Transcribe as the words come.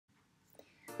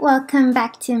Welcome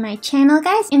back to my channel,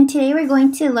 guys, and today we're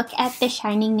going to look at the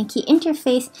Shining Nikki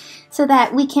interface so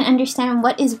that we can understand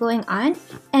what is going on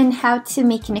and how to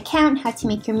make an account, how to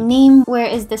make your name, where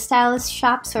is the stylist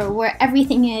shops or where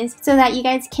everything is, so that you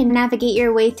guys can navigate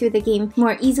your way through the game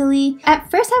more easily.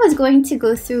 At first I was going to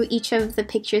go through each of the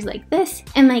pictures like this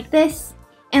and like this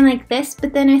and like this,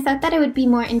 but then I thought that it would be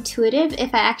more intuitive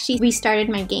if I actually restarted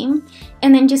my game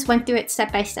and then just went through it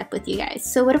step by step with you guys.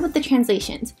 So what about the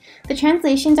translations? The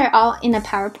translations are all in a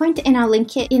PowerPoint, and I'll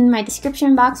link it in my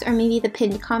description box or maybe the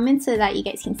pinned comment so that you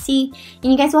guys can see,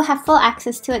 and you guys will have full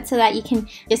access to it so that you can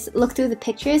just look through the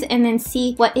pictures and then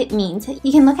see what it means.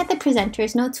 You can look at the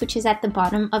presenter's notes, which is at the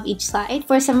bottom of each slide.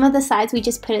 For some of the slides, we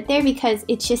just put it there because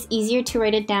it's just easier to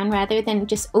write it down rather than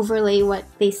just overlay what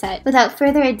they said. Without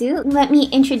further ado, let me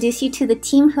introduce you to the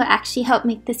team who actually helped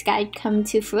make this guide come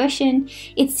to fruition.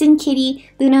 It's Sin Kitty,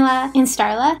 Lunala, and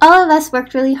Starla. All of us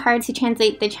worked really hard to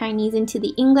translate the Chinese into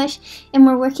the English, and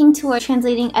we're working toward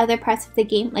translating other parts of the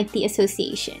game like the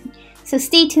association. So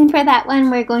stay tuned for that one.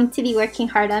 We're going to be working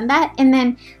hard on that. And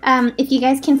then if you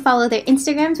guys can follow their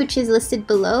Instagrams, which is listed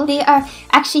below, they are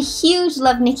actually huge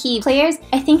Love Nikki players.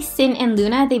 I think Sin and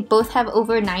Luna, they both have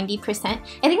over 90%.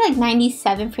 I think like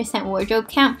 97% wardrobe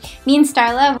count. Me and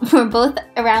Starla were both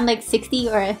around like 60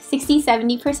 or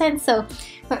 60-70%. So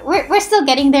we're still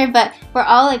getting there, but we're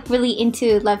all like really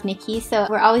into Love Nikki, so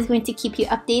we're always going to keep you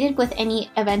updated with any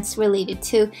events related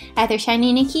to either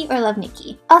Shining Nikki or Love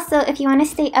Nikki. Also, if you want to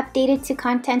stay updated to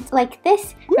content like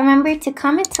this, remember to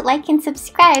comment, like, and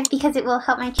subscribe because it will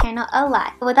help my channel a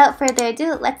lot. Without further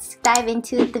ado, let's dive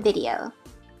into the video.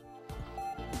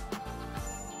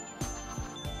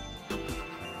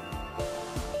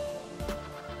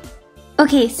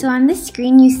 Okay, so on this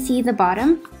screen you see the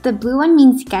bottom. The blue one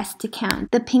means guest account.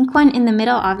 The pink one in the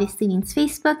middle obviously means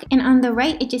Facebook, and on the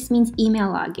right it just means email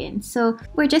login. So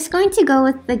we're just going to go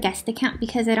with the guest account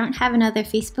because I don't have another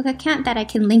Facebook account that I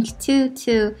can link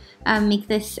to make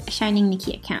this Shining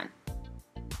Nikki account.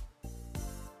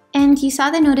 And you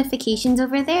saw the notifications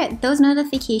over there. Those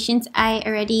notifications, I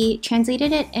already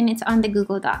translated it and it's on the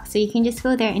Google Doc, so you can just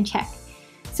go there and check.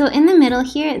 So in the middle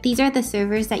here, these are the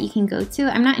servers that you can go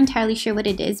to. I'm not entirely sure what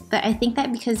it is, but I think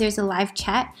that because there's a live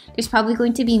chat, there's probably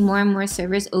going to be more and more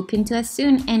servers open to us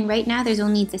soon, and right now there's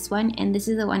only this one, and this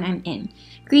is the one I'm in.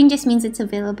 Green just means it's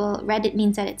available, red it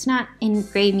means that it's not, and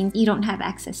gray means you don't have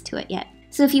access to it yet.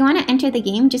 So if you want to enter the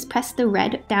game, just press the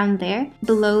red down there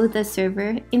below the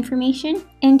server information.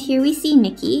 And here we see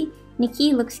Nikki.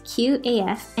 Nikki looks cute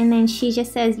AF, and then she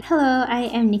just says, "Hello, I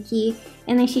am Nikki,"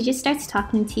 and then she just starts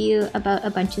talking to you about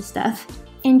a bunch of stuff.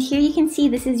 And here you can see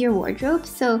this is your wardrobe,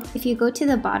 so if you go to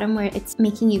the bottom where it's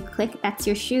making you click, that's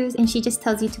your shoes, and she just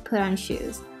tells you to put on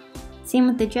shoes. Same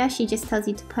with the dress, she just tells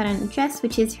you to put on a dress,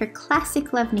 which is her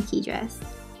classic Love Nikki dress.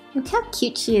 Look how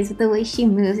cute she is with the way she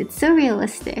moves, it's so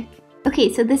realistic.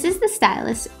 Okay, so this is the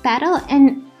Stylist Battle,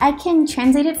 and I can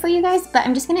translate it for you guys, but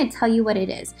I'm just going to tell you what it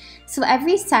is. So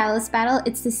every Stylist Battle,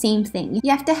 it's the same thing. You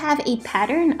have to have a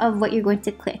pattern of what you're going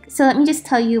to click. So let me just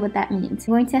tell you what that means.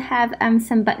 You're going to have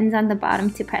some buttons on the bottom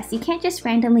to press. You can't just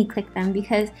randomly click them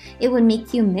because it would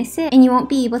make you miss it and you won't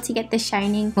be able to get the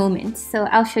shining moment. So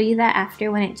I'll show you that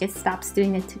after when it just stops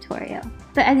doing the tutorial.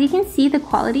 But as you can see, the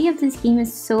quality of this game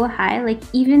is so high. Like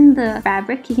even the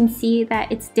fabric, you can see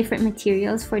that it's different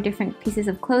materials for different pieces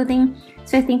of clothing.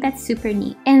 So I think that's super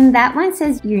neat. And that one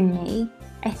says Yune,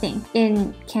 I think,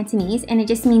 in Cantonese, and it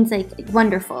just means like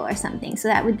wonderful or something. So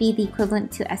that would be the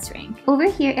equivalent to S rank. Over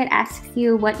here it asks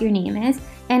you what your name is,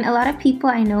 and a lot of people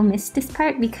I know missed this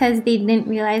part because they didn't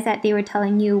realize that they were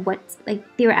telling you what, like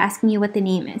they were asking you what the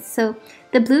name is. So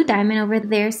the blue diamond over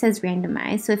there says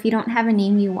randomize. So if you don't have a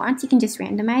name you want, you can just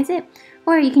randomize it,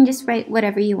 or you can just write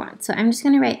whatever you want. So I'm just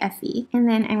gonna write Effie, and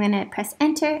then I'm gonna press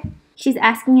enter. She's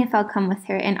asking if I'll come with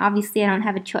her, and obviously I don't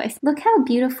have a choice. Look how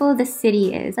beautiful the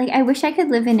city is. Like, I wish I could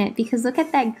live in it because look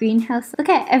at that greenhouse. Look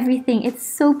at everything. It's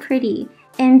so pretty.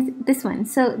 And this one.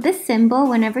 So this symbol,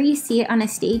 whenever you see it on a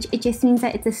stage, it just means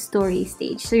that it's a story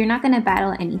stage. So you're not going to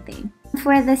battle anything.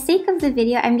 For the sake of the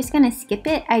video, I'm just going to skip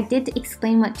it. I did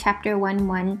explain what chapter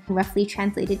 1.1 roughly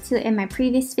translated to in my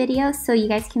previous video, so you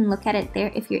guys can look at it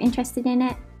there if you're interested in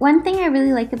it. One thing I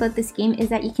really like about this game is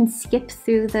that you can skip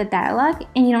through the dialogue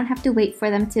and you don't have to wait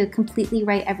for them to completely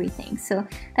write everything. So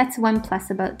that's one plus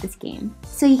about this game.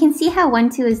 So you can see how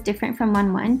 1.2 is different from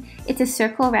 1.1. It's a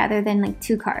circle rather than like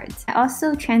two cards. I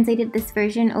also translated this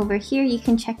version over here. You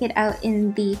can check it out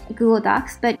in the Google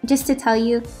Docs, but just to tell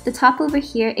you, the top over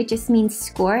here, it just means means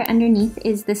score. Underneath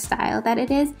is the style that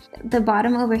it is. The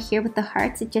bottom over here with the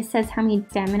hearts, it just says how many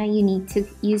stamina you need to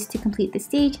use to complete the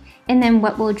stage, and then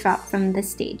what will drop from the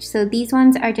stage. So these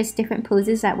ones are just different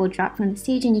poses that will drop from the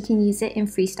stage, and you can use it in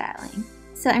freestyling.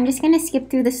 So I'm just going to skip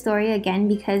through the story again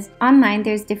because online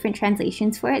there's different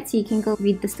translations for it, so you can go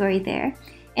read the story there.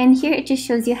 And here it just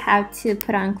shows you how to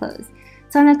put on clothes.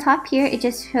 So on the top here, it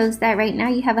just shows that right now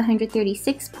you have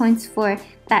 136 points for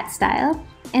that style.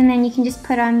 And then you can just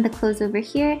put on the clothes over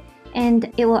here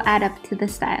and it will add up to the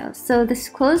style. So the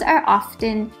clothes are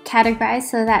often categorized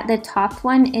so that the top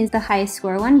one is the highest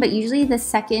score one, but usually the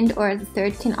second or the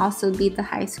third can also be the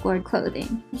highest scored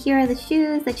clothing. Here are the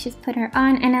shoes. Let's just put her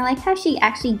on. And I like how she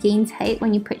actually gains height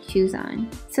when you put shoes on.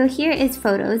 So here is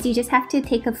photos. You just have to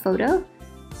take a photo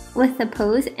with the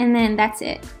pose, and then that's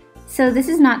it. So this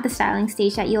is not the styling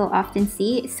stage that you'll often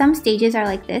see. Some stages are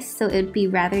like this, so it would be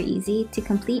rather easy to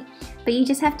complete, but you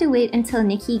just have to wait until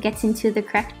Nikki gets into the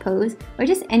correct pose, or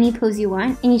just any pose you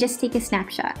want, and you just take a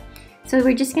snapshot. So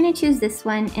we're just going to choose this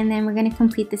one, and then we're going to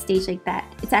complete the stage like that.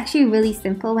 It's actually really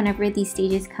simple whenever these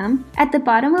stages come. At the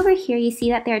bottom over here, you see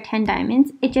that there are 10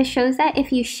 diamonds. It just shows that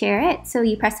if you share it, so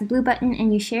you press the blue button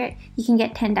and you share it, you can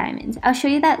get 10 diamonds. I'll show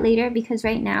you that later because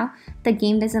right now the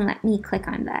game doesn't let me click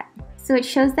on that. So it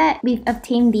shows that we've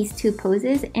obtained these two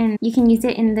poses and you can use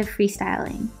it in the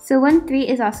freestyling. So 1-3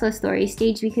 is also a story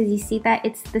stage because you see that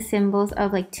it's the symbols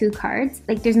of like two cards.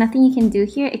 Like there's nothing you can do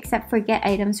here except for get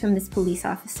items from this police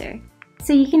officer.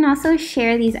 So you can also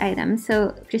share these items.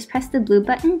 So just press the blue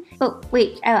button. Oh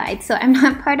wait, I lied. So I'm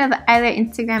not part of either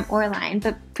Instagram or Line,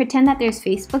 but pretend that there's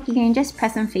Facebook. You can just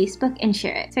press on Facebook and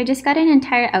share it. So I just got an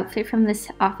entire outfit from this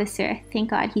officer.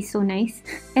 Thank God, he's so nice.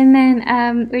 And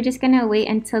then we're just gonna wait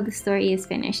until the story is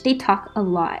finished. They talk a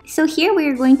lot. So here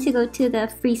we're going to go to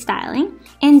the freestyling,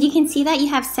 and you can see that you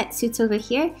have set suits over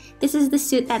here. This is the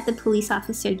suit that the police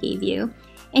officer gave you.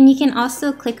 And you can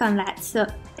also click on that. So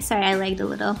sorry, I lagged a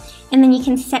little. And then you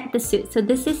can set the suit. So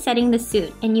this is setting the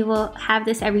suit, and you will have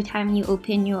this every time you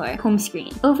open your home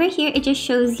screen. Over here, it just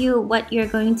shows you what you're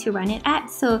going to run it at.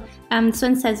 So this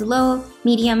one says low,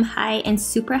 medium, high, and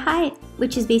super high,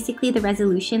 which is basically the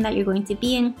resolution that you're going to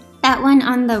be in. That one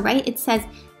on the right, it says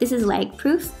this is lag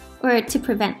proof, or to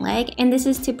prevent lag, and this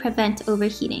is to prevent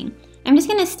overheating. I'm just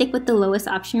gonna stick with the lowest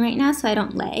option right now so I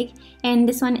don't lag. And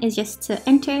this one is just to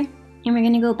enter, and we're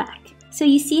gonna go back. So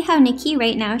you see how Nikki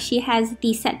right now, she has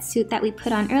the set suit that we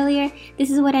put on earlier. This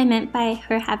is what I meant by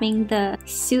her having the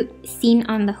suit seen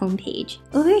on the homepage.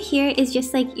 Over here is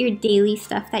just like your daily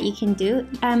stuff that you can do.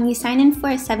 You sign in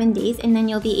for 7 days and then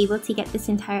you'll be able to get this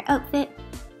entire outfit.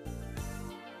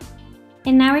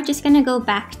 And now we're just gonna go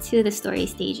back to the story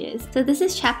stages. So this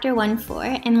is chapter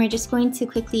 1-4, and we're just going to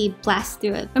quickly blast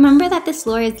through it. Remember that this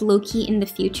lore is low-key in the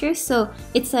future, so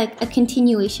it's like a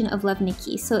continuation of Love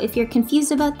Nikki. So if you're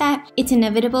confused about that, it's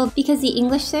inevitable because the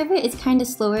English server is kind of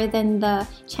slower than the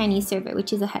Chinese server,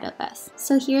 which is ahead of us.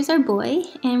 So here's our boy,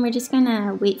 and we're just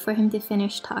gonna wait for him to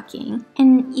finish talking.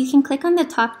 And you can click on the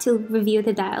top to review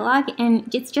the dialogue,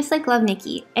 and it's just like Love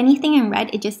Nikki. Anything in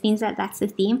red, it just means that that's the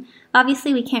theme.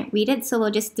 Obviously, we can't read it, so we'll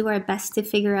just do our best to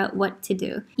figure out what to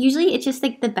do. Usually, it's just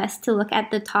like the best to look at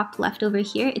the top left over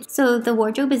here. So the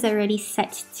wardrobe is already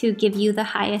set to give you the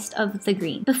highest of the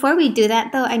green. Before we do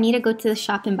that though, I need to go to the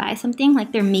shop and buy something.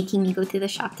 Like they're making me go to the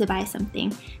shop to buy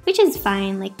something, which is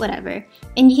fine, like whatever.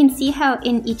 And you can see how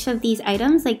in each of these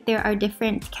items, like there are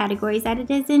different categories that it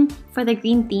is in. For the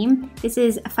green theme, this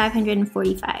is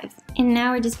 545. And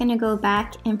now we're just gonna go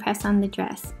back and press on the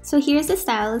dress. So here's the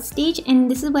stylist stage, and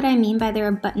this is what I mean by there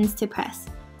are buttons to press.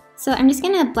 So I'm just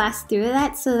gonna blast through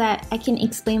that so that I can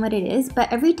explain what it is,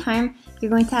 but every time you're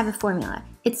going to have a formula.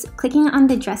 It's clicking on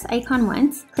the dress icon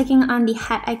once, clicking on the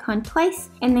hat icon twice,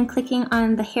 and then clicking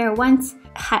on the hair once,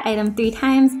 hat item 3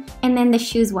 times, and then the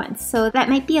shoes once. So that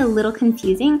might be a little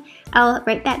confusing. I'll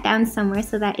write that down somewhere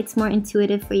so that it's more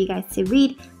intuitive for you guys to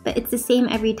read, but it's the same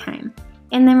every time.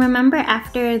 And then remember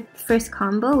after the first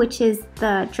combo, which is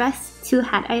the dress, 2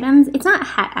 hat items. It's not a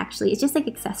hat actually, it's just like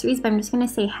accessories, but I'm just gonna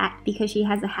say hat because she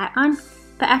has a hat on.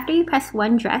 But after you press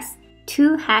 1 dress,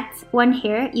 2 hats, 1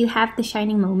 hair, you have the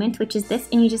shining moment, which is this,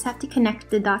 and you just have to connect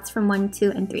the dots from 1,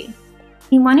 2, and 3.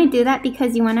 You wanna do that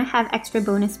because you wanna have extra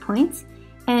bonus points.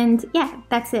 And yeah,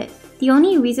 that's it. The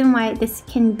only reason why this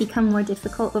can become more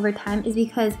difficult over time is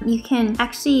because you can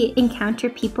actually encounter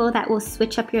people that will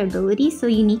switch up your abilities, so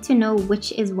you need to know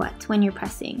which is what when you're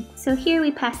pressing. So here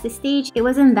we passed the stage. It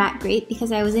wasn't that great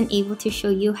because I wasn't able to show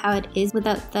you how it is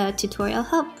without the tutorial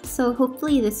help, so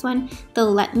hopefully this one,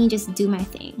 they'll let me just do my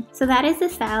thing. So that is the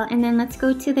style, and then let's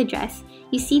go to the dress.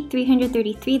 You see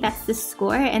 333, that's the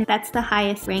score, and that's the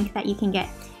highest rank that you can get.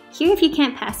 Here, if you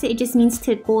can't pass it, it just means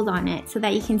to hold on it so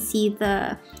that you can see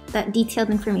the detailed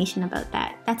information about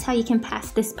that. That's how you can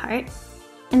pass this part.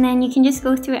 And then you can just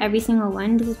go through every single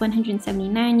one. This is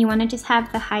 179. You want to just have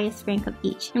the highest rank of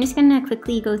each. I'm just gonna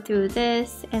quickly go through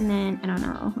this and then, I don't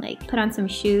know, like put on some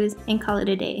shoes and call it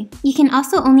a day. You can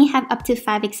also only have up to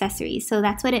 5 accessories. So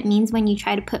that's what it means when you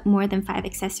try to put more than 5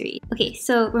 accessories. Okay,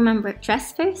 so remember,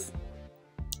 dress first.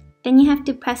 Then you have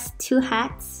to press 2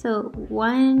 hats. So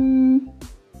 1,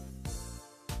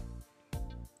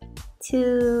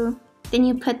 2, then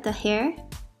you put the hair.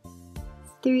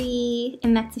 3,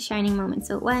 and that's a shining moment.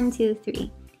 So 1, 2,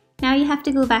 3. Now you have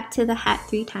to go back to the hat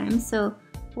 3 times. So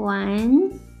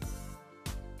 1,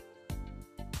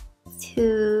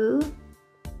 2,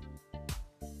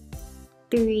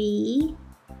 3,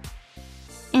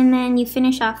 and then you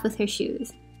finish off with her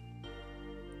shoes.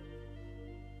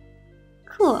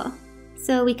 Cool.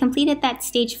 So we completed that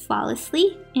stage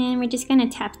flawlessly, and we're just gonna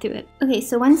tap through it. Okay,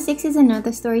 so 1-6 is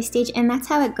another story stage, and that's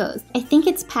how it goes. I think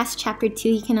it's past chapter 2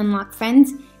 you can unlock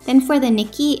friends. Then for the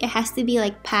Nikki, it has to be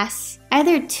like past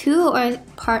either 2 or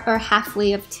part or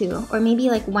halfway of 2, or maybe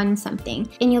like 1 something.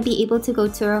 And you'll be able to go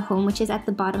to her home, which is at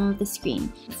the bottom of the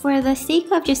screen. For the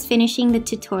sake of just finishing the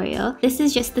tutorial, this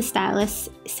is just the Stylist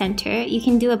Center. You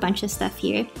can do a bunch of stuff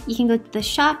here. You can go to the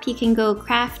shop, you can go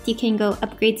craft, you can go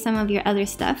upgrade some of your other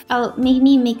stuff. I'll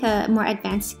maybe make a more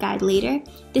advanced guide later.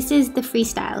 This is the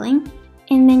freestyling.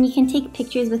 And then you can take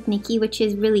pictures with Nikki, which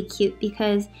is really cute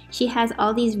because she has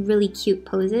all these really cute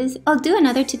poses. I'll do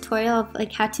another tutorial of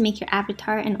like how to make your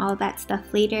avatar and all that stuff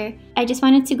later. I just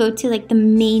wanted to go to like the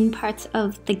main parts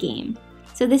of the game.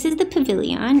 So this is the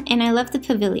pavilion, and I love the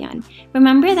pavilion.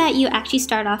 Remember that you actually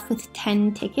start off with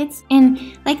 10 tickets,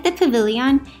 and like the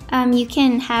pavilion, you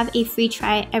can have a free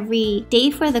try every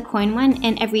day for the coin one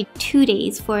and every 2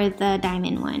 days for the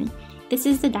diamond one. This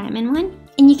is the diamond one.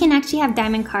 And you can actually have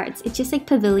diamond cards. It's just like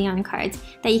pavilion cards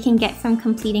that you can get from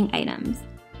completing items.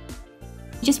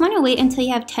 You just want to wait until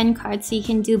you have 10 cards so you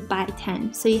can do buy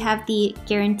 10. So you have the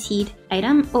guaranteed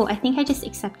item. Oh, I think I just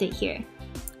accept it here.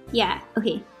 Yeah,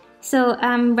 okay. So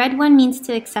red one means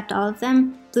to accept all of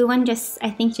them. Blue one I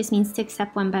think just means to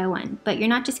accept 1 by 1. But you're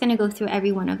not just going to go through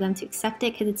every one of them to accept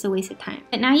it because it's a waste of time.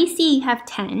 But now you see you have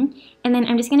 10. And then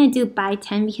I'm just going to do buy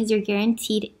 10 because you're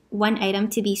guaranteed 1 item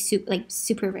to be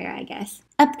super rare, I guess.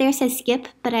 Up there says skip,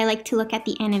 but I like to look at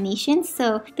the animations.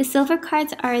 So the silver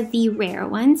cards are the rare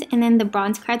ones, and then the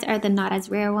bronze cards are the not as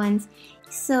rare ones.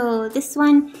 So this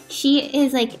one, she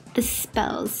is like the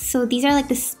spells. So these are like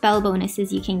the spell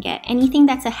bonuses you can get. Anything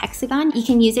that's a hexagon, you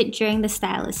can use it during the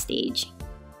stylist stage.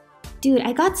 Dude,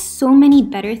 I got so many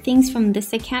better things from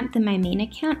this account than my main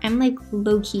account. I'm like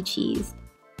low-key cheesed.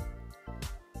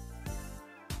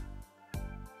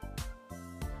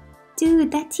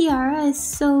 Dude, that tiara is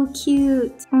so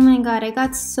cute. Oh my god, I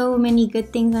got so many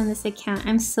good things on this account.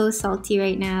 I'm so salty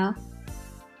right now.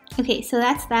 Okay, so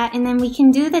that's that. And then we can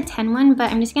do the 10 one,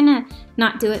 but I'm just gonna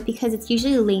not do it because it's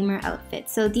usually lamer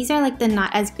outfits. So these are like the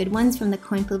not as good ones from the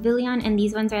coin pavilion, and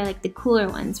these ones are like the cooler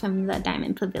ones from the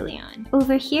diamond pavilion.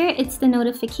 Over here, it's the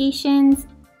notifications.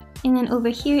 And then over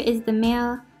here is the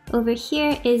mail. Over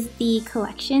here is the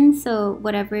collection, so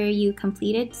whatever you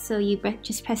completed, so you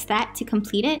just press that to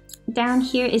complete it. Down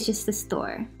here is just the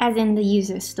store, as in the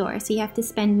user store, so you have to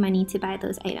spend money to buy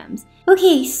those items.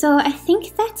 Okay, so I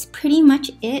think that's pretty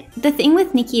much it. The thing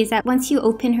with Nikki is that once you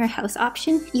open her house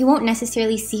option, you won't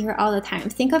necessarily see her all the time.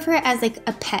 Think of her as like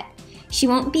a pet. She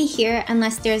won't be here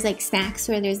unless there's like snacks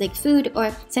or there's like food,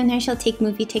 or sometimes she'll take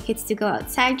movie tickets to go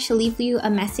outside. She'll leave you a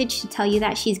message to tell you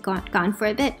that she's gone for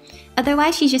a bit.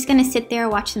 Otherwise, she's just gonna sit there,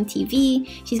 watch some TV.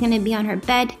 She's gonna be on her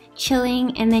bed,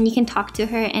 chilling, and then you can talk to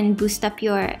her and boost up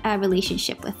your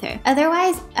relationship with her.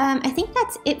 Otherwise, I think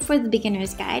that's it for the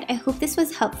beginner's guide. I hope this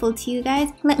was helpful to you guys.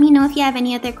 Let me know if you have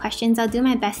any other questions. I'll do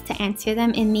my best to answer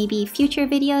them in maybe future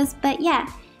videos, but yeah.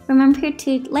 Remember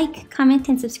to like, comment,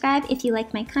 and subscribe if you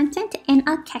like my content, and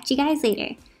I'll catch you guys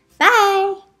later.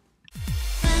 Bye!